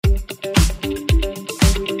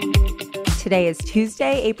Today is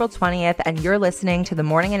Tuesday, April 20th, and you're listening to the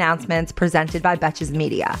morning announcements presented by Betches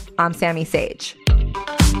Media. I'm Sammy Sage.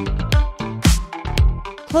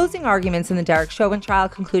 Closing arguments in the Derek Chauvin trial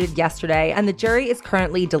concluded yesterday, and the jury is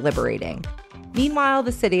currently deliberating. Meanwhile,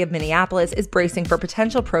 the city of Minneapolis is bracing for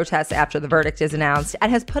potential protests after the verdict is announced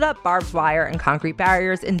and has put up barbed wire and concrete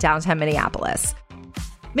barriers in downtown Minneapolis.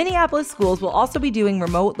 Minneapolis schools will also be doing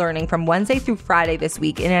remote learning from Wednesday through Friday this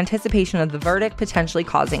week in anticipation of the verdict potentially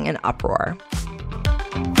causing an uproar.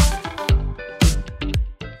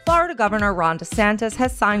 Florida Governor Ron DeSantis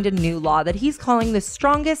has signed a new law that he's calling the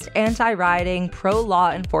strongest anti-rioting,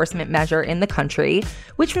 pro-law enforcement measure in the country,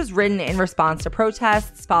 which was written in response to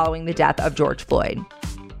protests following the death of George Floyd.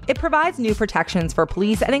 It provides new protections for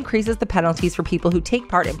police and increases the penalties for people who take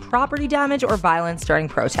part in property damage or violence during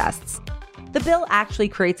protests. The bill actually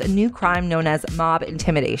creates a new crime known as mob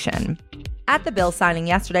intimidation. At the bill signing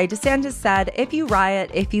yesterday, DeSantis said, if you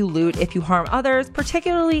riot, if you loot, if you harm others,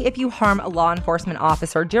 particularly if you harm a law enforcement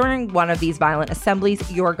officer during one of these violent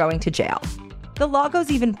assemblies, you're going to jail. The law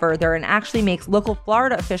goes even further and actually makes local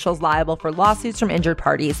Florida officials liable for lawsuits from injured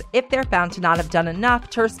parties if they're found to not have done enough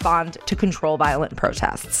to respond to control violent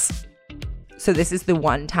protests. So this is the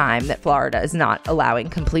one time that Florida is not allowing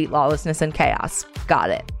complete lawlessness and chaos. Got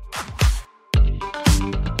it.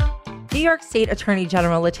 New York State Attorney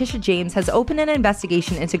General Letitia James has opened an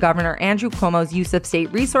investigation into Governor Andrew Cuomo's use of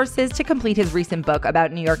state resources to complete his recent book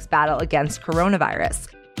about New York's battle against coronavirus.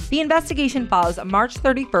 The investigation follows a March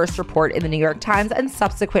 31st report in the New York Times and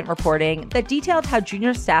subsequent reporting that detailed how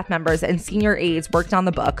junior staff members and senior aides worked on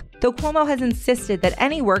the book, though Cuomo has insisted that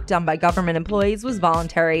any work done by government employees was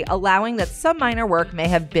voluntary, allowing that some minor work may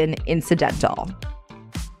have been incidental.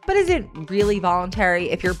 But is it really voluntary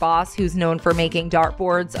if your boss, who's known for making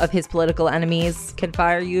dartboards of his political enemies, can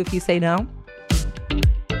fire you if you say no?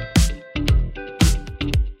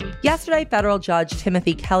 Yesterday, federal judge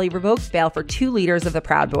Timothy Kelly revoked bail for two leaders of the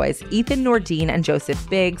Proud Boys, Ethan Nordine and Joseph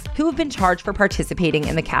Biggs, who have been charged for participating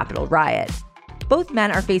in the Capitol riot. Both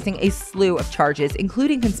men are facing a slew of charges,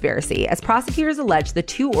 including conspiracy, as prosecutors allege the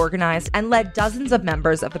two organized and led dozens of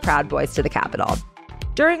members of the Proud Boys to the Capitol.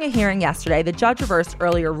 During a hearing yesterday, the judge reversed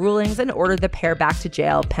earlier rulings and ordered the pair back to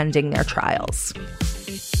jail pending their trials.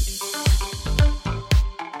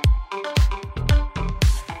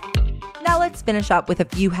 Now let's finish up with a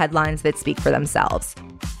few headlines that speak for themselves.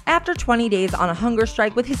 After 20 days on a hunger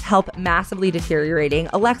strike with his health massively deteriorating,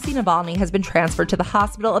 Alexei Navalny has been transferred to the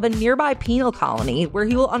hospital of a nearby penal colony where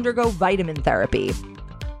he will undergo vitamin therapy.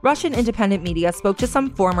 Russian independent media spoke to some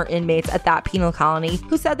former inmates at that penal colony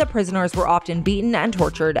who said the prisoners were often beaten and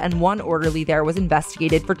tortured, and one orderly there was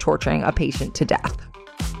investigated for torturing a patient to death.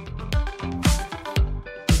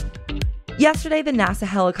 Yesterday, the NASA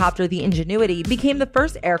helicopter, the Ingenuity, became the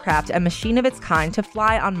first aircraft and machine of its kind to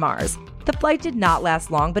fly on Mars. The flight did not last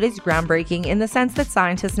long, but is groundbreaking in the sense that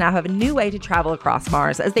scientists now have a new way to travel across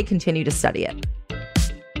Mars as they continue to study it.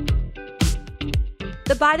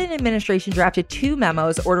 The Biden administration drafted two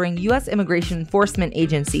memos ordering U.S. immigration enforcement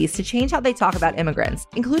agencies to change how they talk about immigrants,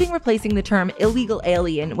 including replacing the term illegal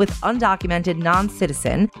alien with undocumented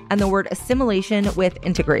non-citizen and the word assimilation with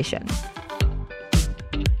integration.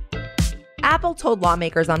 Apple told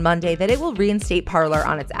lawmakers on Monday that it will reinstate Parler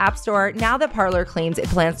on its App Store now that Parler claims it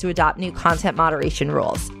plans to adopt new content moderation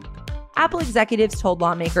rules. Apple executives told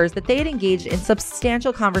lawmakers that they had engaged in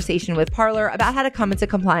substantial conversation with Parler about how to come into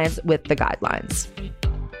compliance with the guidelines.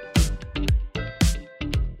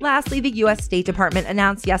 Lastly, the U.S. State Department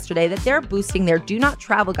announced yesterday that they're boosting their do not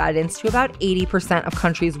travel guidance to about 80% of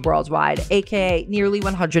countries worldwide, aka nearly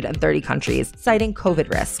 130 countries, citing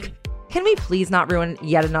COVID risk. Can we please not ruin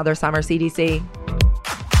yet another summer, CDC?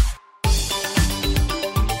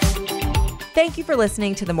 Thank you for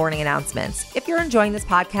listening to the morning announcements. If you're enjoying this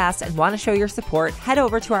podcast and want to show your support, head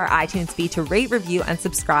over to our iTunes feed to rate, review, and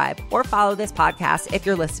subscribe, or follow this podcast if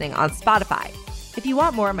you're listening on Spotify. If you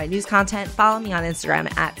want more of my news content, follow me on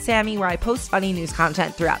Instagram at Sammy, where I post funny news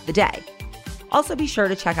content throughout the day. Also, be sure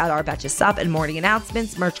to check out our Betches Sup and morning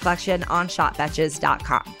announcements merch collection on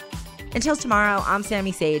shopbetches.com. Until tomorrow, I'm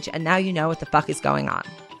Sammy Sage, and now you know what the fuck is going on.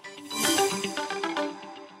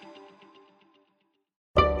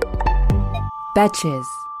 Betches.